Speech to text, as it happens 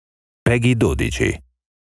PEGI 12.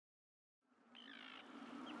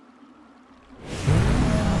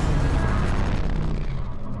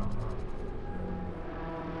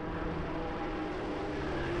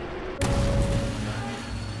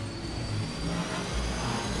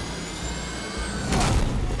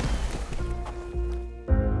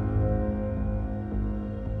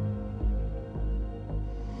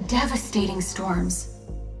 Devastating storms,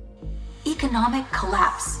 economic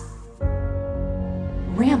collapse,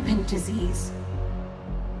 rampant disease.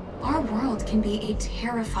 Our world can be a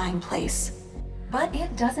terrifying place, but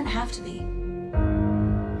it doesn't have to be.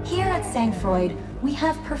 Here at St. Freud, we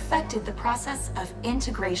have perfected the process of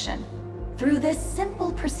integration. Through this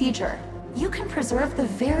simple procedure, you can preserve the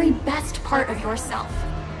very best part of yourself.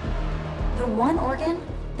 The one organ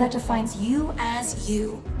that defines you as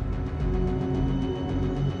you.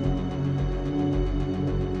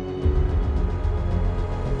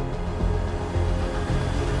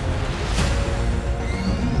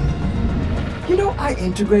 You know, I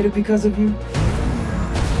integrated because of you.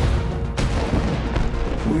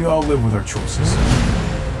 We all live with our choices.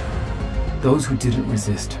 Those who didn't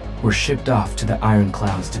resist were shipped off to the Iron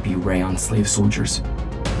Clouds to be Rayon slave soldiers.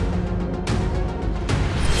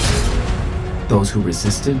 Those who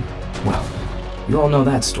resisted, well, you all know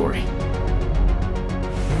that story.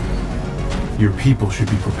 Your people should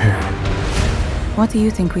be prepared. What do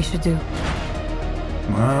you think we should do?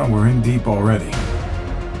 Well, we're in deep already.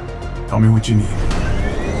 Tell me what you need.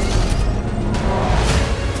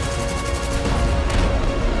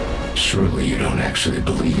 Surely you don't actually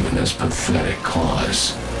believe in this pathetic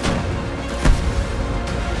cause.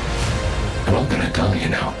 But I'm gonna tell you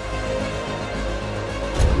now.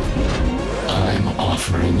 I'm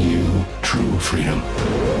offering you true freedom.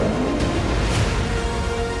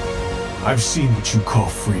 I've seen what you call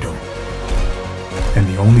freedom. And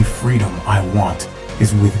the only freedom I want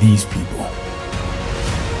is with these people.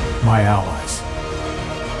 My allies.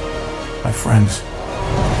 My friends.